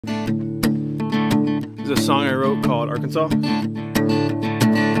This is a song I wrote called Arkansas.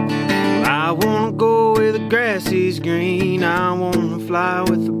 I wanna go where the grass is green. I wanna fly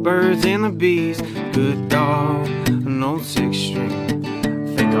with the birds and the bees. Good dog, an old 6-string.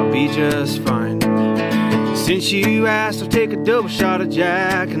 I think I'll be just fine. Since you asked, I'll take a double shot of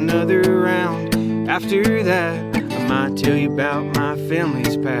Jack, another round. After that, I might tell you about my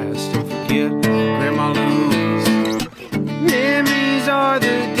family's past. Don't forget Grandma Louise. Memories are the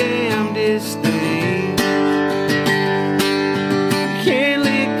damnedest thing. You can't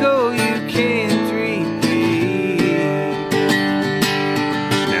let go, you can't repeat.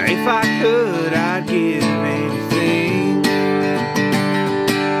 Now if I could, I'd give anything to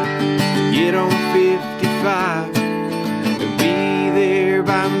get on 55 and be there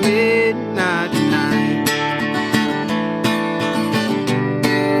by midnight tonight.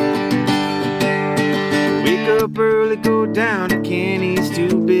 Wake up early, go down to Kenny's,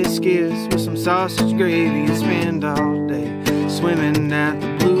 2 biscuits with some sausage gravy, and spend all day swimming at the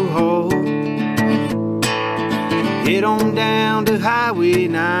Blue Hole. Head on down to Highway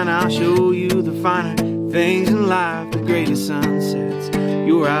 9, I'll show you the finer things in life, the greatest sunsets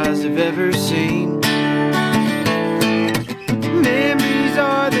your eyes have ever seen. Memories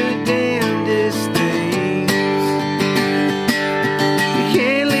are the damnedest things. You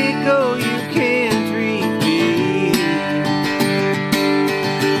can't let go, you can't repeat.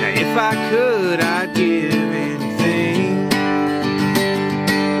 Now if I could, I'd give anything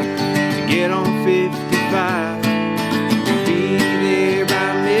to get on 55 and be there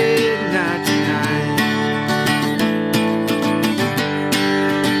by midnight tonight.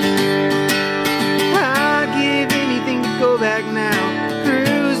 I'd give anything to go back now,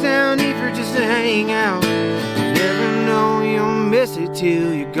 cruise down here for just to hang out. You never know, you'll miss it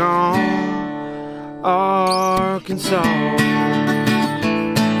till you're gone. Arkansas.